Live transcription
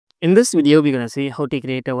In this video, we're going to see how to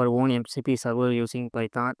create our own MCP server using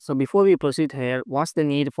Python. So before we proceed here, what's the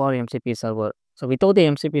need for MCP server? So without the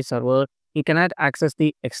MCP server, you cannot access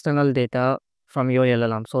the external data from your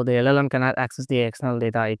LLM. So the LLM cannot access the external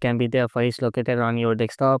data. It can be the files located on your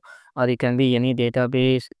desktop, or it can be any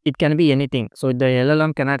database. It can be anything. So the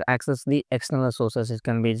LLM cannot access the external sources. It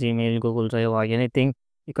can be Gmail, Google Drive, or anything.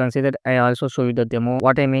 You consider, I also show you the demo.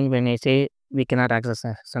 What I mean when I say we cannot access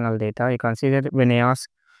external data, you consider when I ask,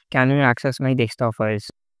 can you access my desktop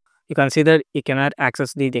files? You consider you cannot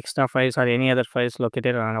access the desktop files or any other files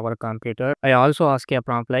located on our computer. I also ask a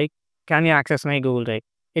prompt like, can you access my Google Drive?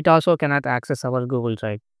 It also cannot access our Google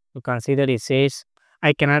Drive. You consider it says,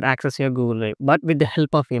 I cannot access your Google Drive. But with the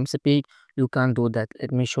help of MCP, you can't do that.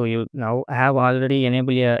 Let me show you now. I have already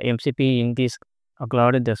enabled a MCP in this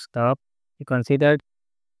Claude Desktop. You consider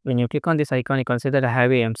when you click on this icon, you consider I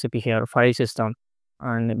have a MCP here, file system.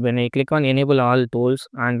 And when I click on enable all tools,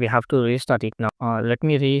 and we have to restart it now. Let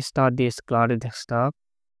me restart this Claude Desktop.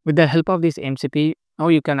 With the help of this MCP, now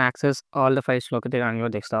you can access all the files located on your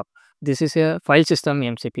desktop. This is a file system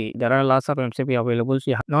MCP. There are lots of MCP available.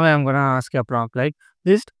 So now I am going to ask a prompt like,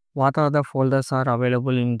 list what are the folders are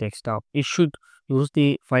available in desktop. It should use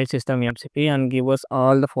the file system MCP and give us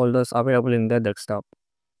all the folders available in the desktop.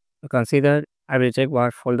 Consider I will check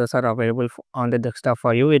what folders are available on the desktop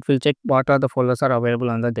for you. It will check what are the folders are available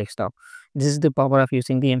on the desktop. This is the power of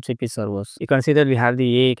using the MCP servers. You consider we have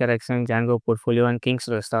the AI correction, Django portfolio, and King's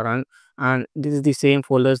restaurant, and this is the same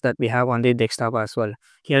folders that we have on the desktop as well.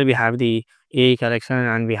 Here we have the AI correction,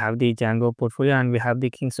 and we have the Django portfolio, and we have the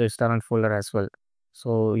King's restaurant folder as well.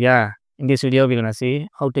 So yeah, in this video we're gonna see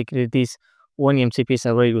how to create this one MCP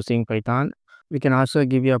server using Python. We can also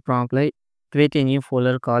give you a prompt like, create a new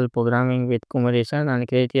folder called programming with combination and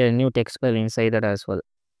create a new text file inside that as well.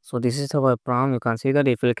 So this is our prompt. You can see that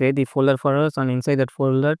it will create the folder for us, and inside that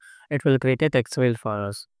folder it will create a text file for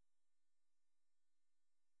us.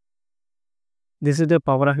 This is the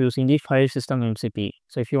power of using the file system MCP.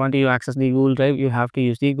 So if you want to access the Google Drive, you have to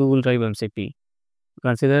use the Google Drive MCP.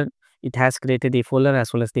 Consider it has created the folder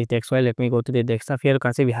as well as the text file. Let me go to the desktop. Here you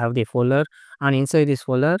can see we have the folder, and inside this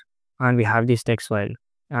folder and we have this text file,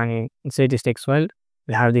 and inside this text file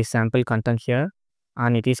we have the sample content here,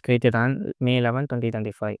 and it is created on May 11,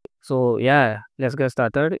 2025. So yeah, let's get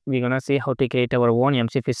started. We're gonna see how to create our own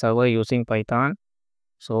MCP server using Python.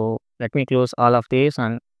 So let me close all of this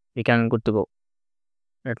and we can good to go.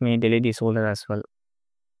 Let me delete this folder as well.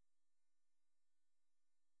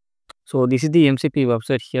 So this is the MCP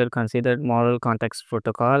website. Here consider model context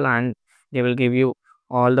protocol, and they will give you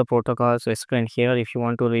all the protocols explained here. If you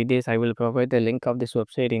want to read this, I will provide the link of this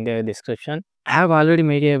website in the description. I have already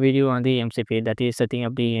made a video on the MCP, that is setting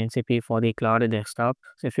up the MCP for the Claude Desktop.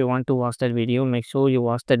 So if you want to watch that video, make sure you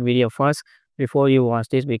watch that video first before you watch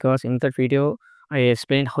this, because in that video I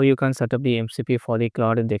explained how you can set up the MCP for the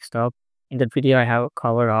Claude Desktop. In that video I have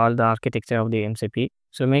covered all the architecture of the MCP.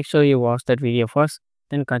 So make sure you watch that video first,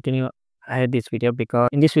 then continue ahead this video, because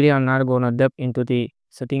in this video I'm not going to dip into the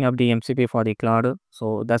setting up the MCP for the Claude.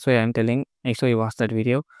 So that's why I'm telling, make sure you watch that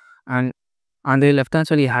video. And on the left hand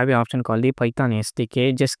side you have an option called the Python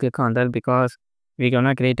SDK. Just click on that, because we're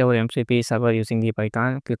gonna create our MCP server using the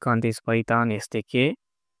Python. Click on this Python SDK,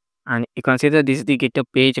 and you consider this is the GitHub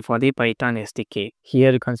page for the Python SDK.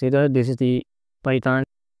 Here you consider this is the Python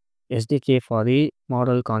SDK for the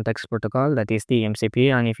model context protocol, that is the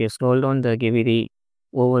MCP. And if you scroll down, they give you the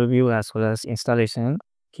overview as well as installation.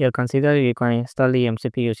 Here consider you can install the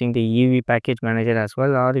MCP using the EV package manager as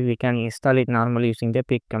well, or we can install it normally using the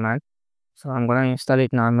pip command. So I'm gonna install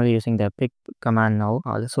it normally using the pip command now.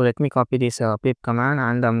 So let me copy this pip command,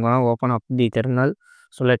 and I'm gonna open up the terminal.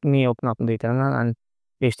 So let me open up the terminal and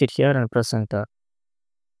paste it here and press enter.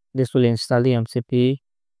 This will install the MCP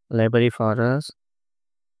library for us.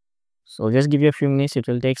 So just give you a few minutes, it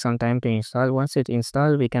will take some time to install. Once it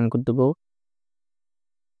installed, we can good to go.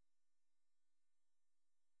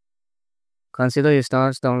 Consider it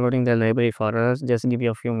starts downloading the library for us. Just give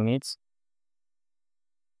you a few minutes.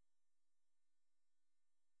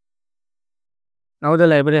 Now the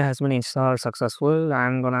library has been installed successful.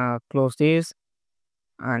 I'm gonna close this,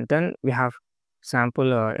 and then we have sample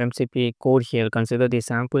MCP code here. Consider the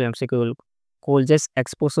sample MCP code just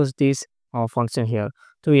exposes this function here.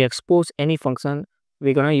 To expose any function,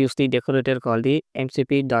 we're gonna use the decorator called the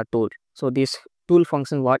mcp.tool. So this tool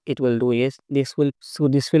function, what it will do is this will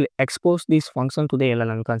expose this function to the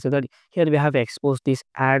LLM. Consider here we have exposed this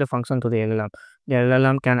add function to the LLM. The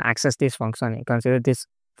LLM can access this function. Consider this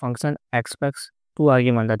function expects two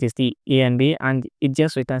arguments, that is the a and b, and it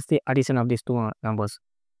just returns the addition of these two numbers.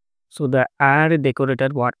 So the add decorator,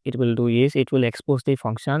 what it will do is it will expose the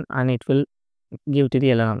function and it will give to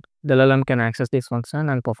the LLM. The LLM can access this function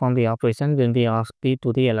and perform the operation when we ask it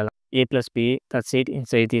to the LLM. A plus B, that's it.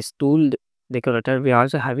 Inside this tool decorator, we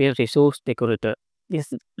also have a resource decorator.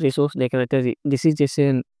 This resource decorator, this is just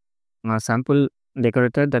a sample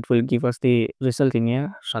decorator that will give us the result in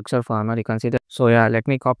a structure format. You can see that. So yeah, let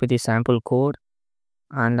me copy the sample code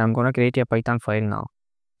and I'm gonna create a Python file now.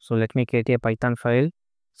 So let me create a Python file.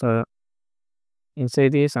 So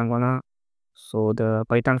inside this, so the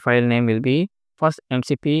Python file name will be first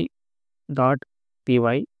mcp.py,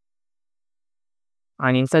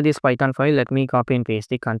 and inside this Python file, let me copy and paste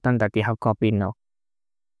the content that we have copied now.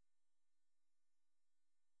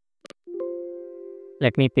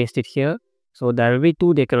 Let me paste it here. So there will be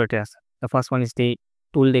two decorators. The first one is the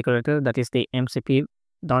tool decorator, that is the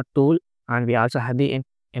mcp.tool, and we also have the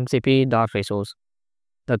mcp.resource.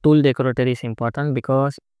 The tool decorator is important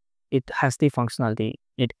because it has the functionality.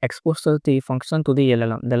 It exposes the function to the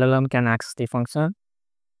LLM. The LLM can access the function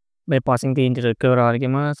by passing the required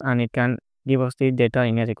arguments, and it can give us the data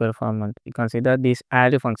in a required format. You consider this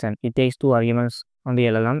add function. It takes two arguments on the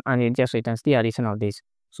LLM and it just returns the addition of this.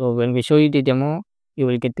 So when we show you the demo, you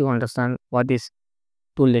will get to understand what this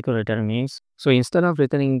tool decorator means. So instead of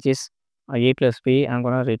returning just a plus b, I'm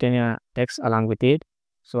going to return a text along with it.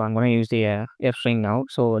 So I'm going to use the f string now.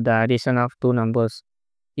 So the addition of two numbers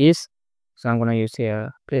is, so I'm going to use a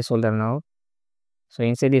placeholder now. So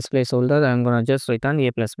inside this placeholder, I'm going to just return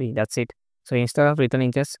a plus b. That's it. So instead of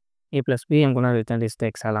returning just a plus b, I'm going to return this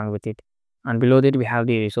text along with it. And below that, we have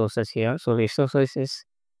the resources here. So resources is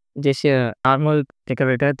just a normal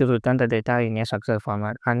decorator to return the data in a structured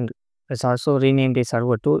format. And let's also rename the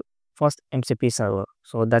server to first MCP server.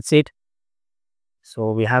 So that's it.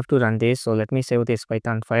 So we have to run this. So let me save this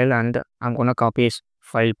Python file and I'm going to copy its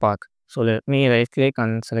file path. So let me right click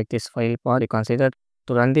and select this file path. You can see that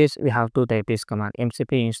to run this, we have to type this command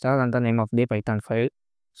mcp install and the name of the Python file.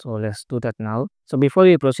 So let's do that now. So before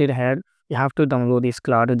we proceed ahead, you have to download this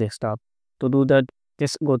Claude Desktop. To do that,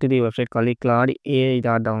 just go to the website called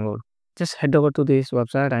Claude.ai.download. Just head over to this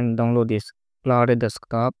website and download this Claude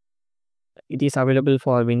Desktop. It is available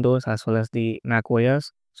for Windows as well as the Mac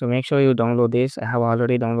OS. So make sure you download this. I have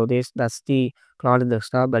already downloaded this. That's the Claude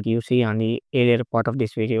Desktop that you see on the earlier part of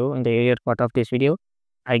this video. In the earlier part of this video,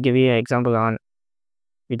 I give you an example on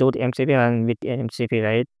without MCP and with MCP,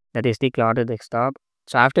 right? That is the Claude Desktop.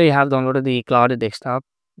 So after you have downloaded the Claude Desktop,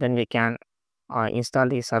 then we can install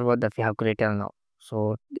the server that we have created now.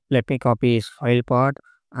 So let me copy this file path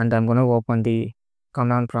and I'm going to open the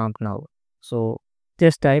command prompt now. So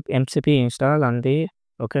just type mcp install on the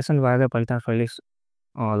location where the Python file is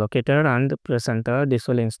located and press enter. This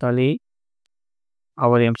will install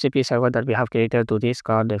our MCP server that we have created to this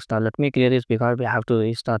Claude Desktop. Let me clear this because we have to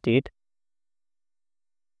restart it.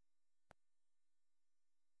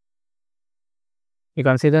 You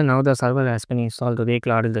consider now the server has been installed to the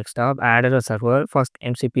Claude Desktop. I added a server, first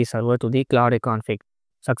MCP server to the Claude config.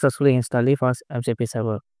 Successfully installed the first MCP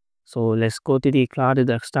server. So let's go to the Claude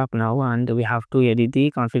Desktop now and we have to edit the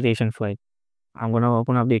configuration file. I'm going to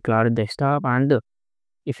open up the Claude Desktop and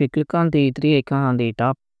if you click on the three icon on the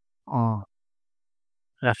top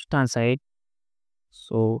left hand side,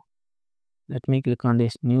 so let me click on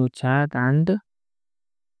this new chat and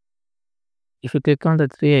if you click on the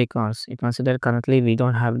three icons, you consider currently we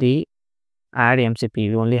don't have the add MCP,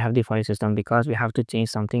 we only have the file system because we have to change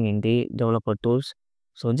something in the developer tools.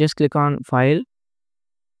 So just click on file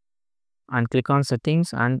and click on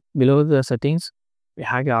settings and below the settings, we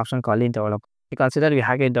have the option called developer. You consider we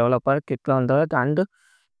have a developer, click on that and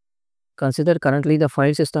consider currently the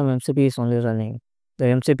file system MCP is only running. The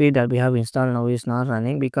MCP that we have installed now is not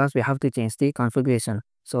running because we have to change the configuration.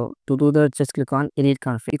 So to do that, just click on edit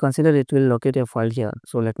config. You consider it will locate a file here.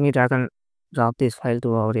 So let me drag and drop this file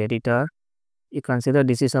to our editor. You consider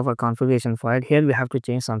this is our configuration file. Here we have to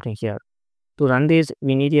change something here. To run this,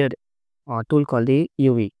 we need a tool called the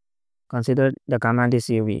UV. Consider the command is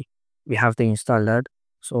UV. We have to install that.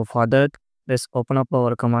 So for that, let's open up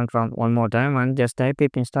our command prompt one more time and just type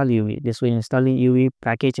pip install UV. This will install the UV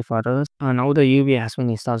package for us. And now the UV has been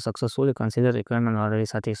installed successfully. Consider requirement already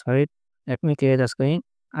satisfied. Let me clear the screen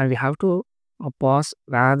and we have to pause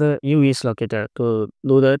where the UV is located. To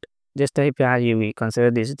do that, just type where UV.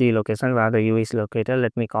 Consider this is the location where the UV is located.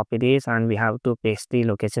 Let me copy this and we have to paste the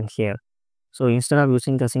location here. So instead of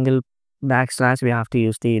using the single backslash, we have to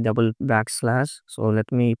use the double backslash. So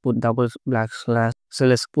let me put double backslash. So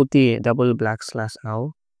let's put the double backslash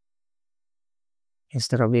now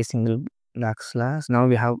instead of the single backslash. Now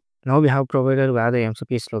we have provided where the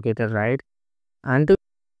MCP is located, right? And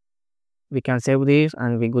we can save this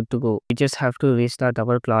and we good to go. We just have to restart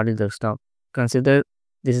our Claude Desktop. Consider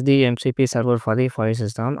this is the MCP server for the file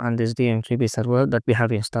system, and this is the MCP server that we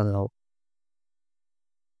have installed now.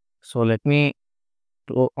 So let me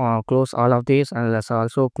close all of this, and let's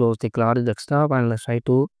also close the Claude Desktop, and let's try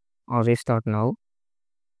to restart now.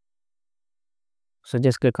 So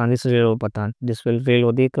just click on this reload button. This will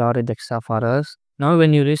reload the Claude Desktop for us. Now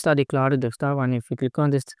when you restart the Claude Desktop, and if you click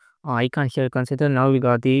on this icon here, consider now we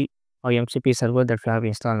got the MCP server that we have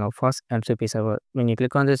installed now. First MCP server. When you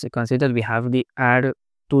click on this, consider we have the add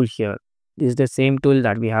tool here. This is the same tool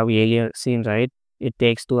that we have earlier seen, right? It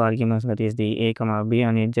takes two arguments, that is the a comma b,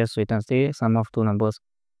 and it just returns the sum of two numbers.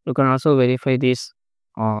 You can also verify this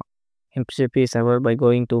MCP server by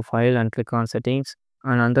going to file and click on settings.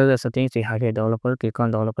 And under the settings, we have a developer. Click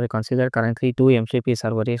on developer. Consider currently 2 MCP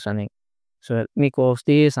server is running. So let me close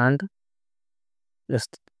this and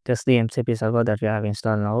just test the MCP server that we have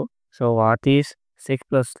installed now. So what is 6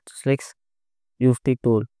 plus 6? Use the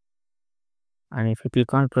tool. And if you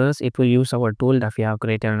click on press, it will use our tool that we have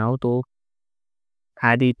created now to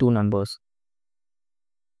add the two numbers.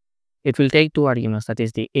 It will take two arguments, that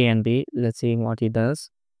is the a and b. Let's see what it does.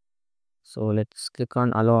 So let's click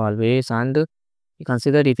on allow always, and you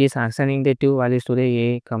consider it is assigning the two values to the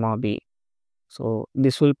a comma b. So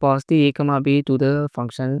this will pass the a comma b to the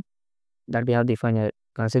function that we have defined here.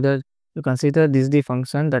 You consider this is the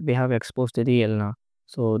function that we have exposed to the LLM.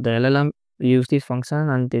 So the LLM will use this function,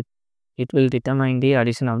 and it will determine the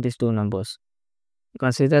addition of these two numbers. You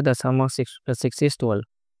consider the sum of 6 plus 6 is 12.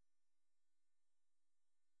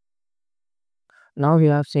 Now we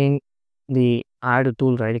have seen the add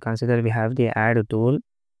tool, right? Consider we have the add tool.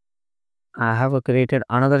 I have created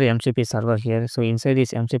another MCP server here. So inside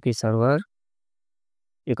this MCP server,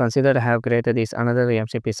 you consider I have created this another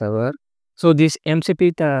MCP server. So this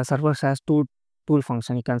MCP server has two tool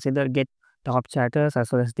function. You consider get top chatters as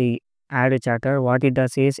well as the add chatter. What it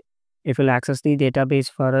does is it will access the database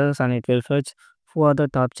for us, and it will fetch for the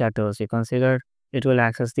top chatters. You consider it will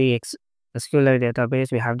access the SQL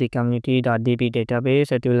database. We have the community.db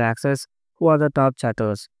database. It will access who are the top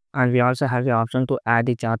chatters, and we also have the option to add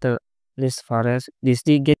the chatter list for us. This is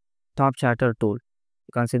the get top chatter tool.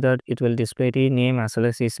 Consider it will display the name as well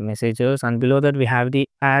as its messages, and below that we have the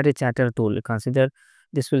add chatter tool. Consider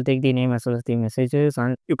this will take the name as well as the messages,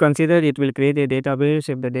 and you consider it will create a database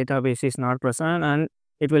if the database is not present, and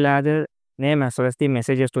it will add the name as well as the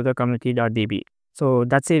messages to the community.db. So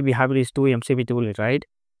that's it. We have these two MCP tools, right?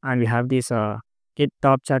 And we have this get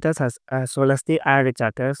top chatters as well as the add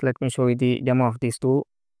chatters. Let me show you the demo of these two.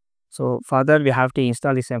 So further we have to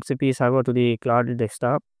install this MCP server to the Claude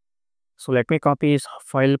Desktop. So let me copy his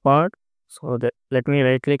file part. So let me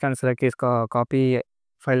right click and select his copy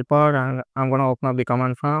file part, and I'm going to open up the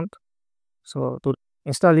command prompt. So to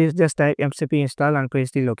install this, just type MCP install and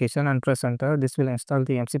press the location and press enter. This will install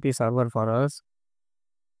the MCP server for us.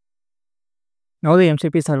 Now the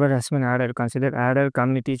MCP server has been added. Consider added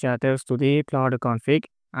community chatters to the Claude config,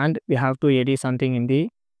 and we have to edit something in the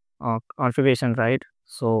configuration, right?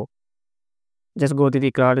 So just go to the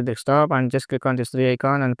Claude Desktop and just click on this three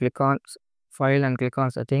icon and click on file and click on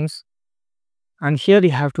settings, and here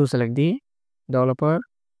you have to select the developer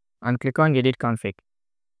and click on edit config.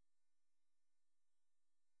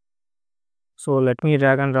 So let me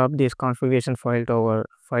drag and drop this configuration file to our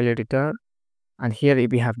file editor, and here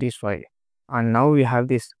we have this file, and now we have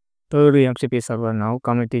this third MCP server now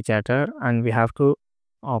community chatter, and we have to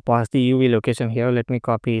pass the UV location here. Let me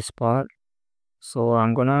copy this part. So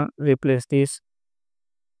I'm gonna replace this.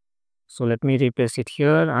 So let me replace it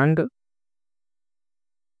here, and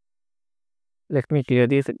let me clear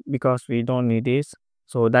this because we don't need this.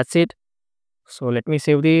 So that's it. So let me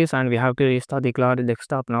save this, and we have to restart the Claude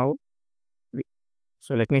Desktop now.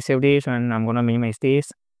 So let me save this, and I'm gonna minimize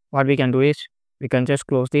this. What we can do is we can just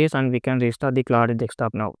close this, and we can restart the Claude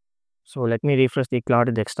Desktop now. So let me refresh the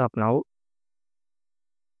Claude Desktop now.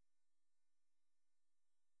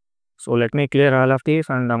 So let me clear all of this,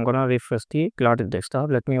 and I'm gonna refresh the Claude Desktop.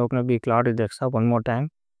 Let me open up the Claude Desktop one more time.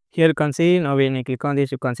 Here you can see, now when you click on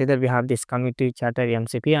this, you consider we have this community chatter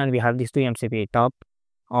MCP, and we have these two MCP top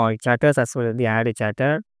chatters as well as the add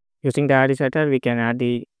chatter. Using the add chatter, we can add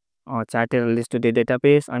the chatter list to the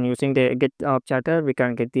database, and using the get top chatter, we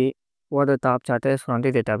can get the what the top chatters from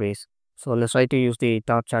the database. So let's try to use the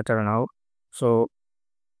top chatter now. So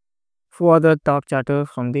for the top chatter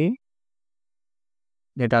from the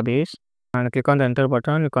database, and click on the enter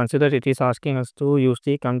button. You consider it is asking us to use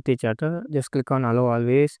the community chatter. Just click on allow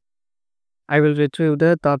always. I will retrieve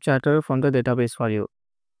the top chatter from the database for you.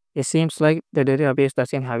 It seems like the database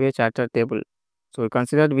doesn't have a chatter table. So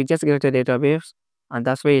consider we just get a database, and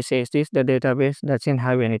that's why it says this, the database doesn't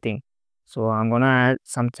have anything. So I'm gonna add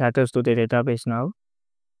some chatters to the database now.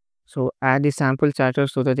 So add the sample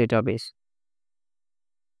chatters to the database.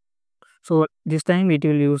 So this time it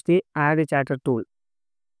will use the add chatter tool.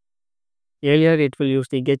 Earlier it will use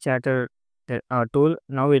the get chatter tool.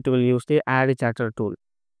 Now it will use the add chatter tool.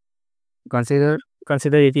 Consider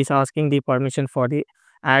it is asking the permission for the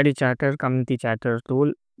add chatter community chatter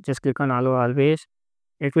tool. Just click on allow always.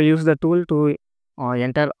 It will use the tool to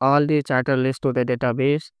enter all the chatter list to the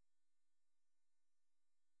database.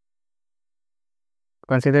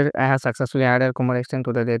 Consider I have successfully added Kumar extent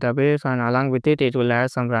to the database, and along with it, it will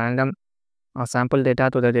add some random sample data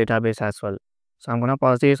to the database as well. So I'm gonna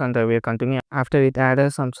pause this and we'll continue after it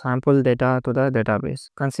added some sample data to the database.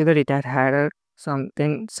 Consider it had added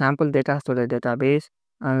something sample data to the database,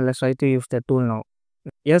 and let's try to use the tool now.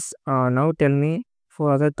 Yes, now tell me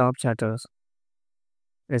for other top chatters.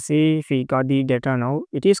 Let's see if we got the data now.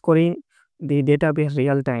 It is querying the database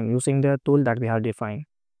real time using the tool that we have defined.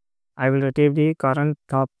 I will retrieve the current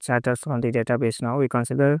top chatters from the database now. We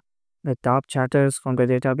consider the top chatters from the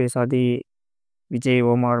database are the Vijay,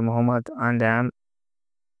 Omar, Muhammad, and Am.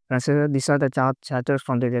 Consider these are the top chatters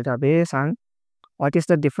from the database, and what is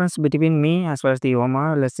the difference between me as well as the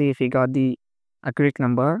Omar? Let's see if we got the accurate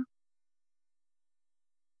number.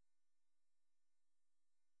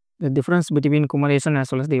 The difference between Kumaresan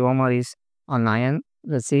as well as the Omar is 9.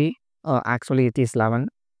 Let's see. Actually, it is 11.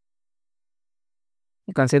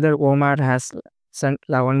 Consider Omar has sent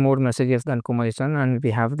 11 more messages than Kumaresan, and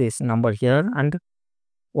we have this number here. And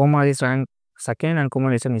Omar is ranked second, and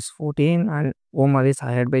Kumaresan is 14, and Omar is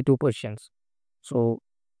ahead by 2 positions. So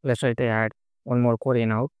let's try to add one more query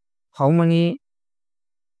now. How many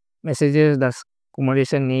messages does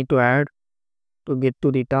Kumaresan need to add to get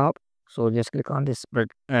to the top? So just click on this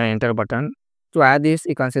enter button. To add this,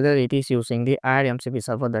 you consider it is using the add MCP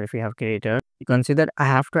server that we have created. You consider I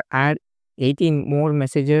have to add 18 more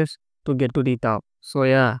messages to get to the top. So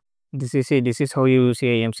yeah, this is it. This is how you use a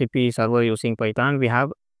MCP server using Python. We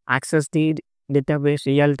have access the database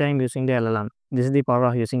real time using the LLM. This is the power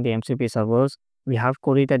of using the MCP servers. We have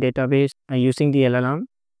queried the database using the LLM,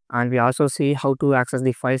 and we also see how to access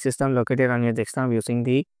the file system located on your desktop using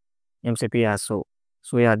the MCP as so.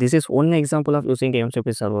 So yeah, this is one example of using the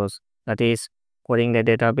MCP servers, that is querying the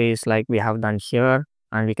database like we have done here,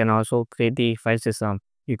 and we can also create the file system.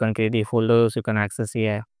 You can create the folders, you can access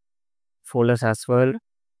the folders as well.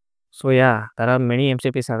 So yeah, there are many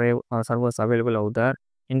MCP servers available out there.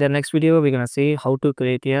 In the next video, we're gonna see how to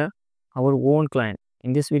create our own client.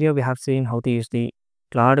 In this video, we have seen how to use the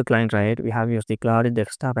Claude client, right? We have used the Claude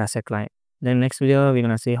Desktop as a client. Then next video, we're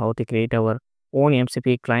gonna see how to create our own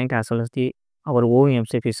MCP client as well as our own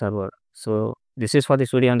MCP server. So this is for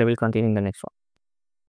this video, and I will continue in the next one.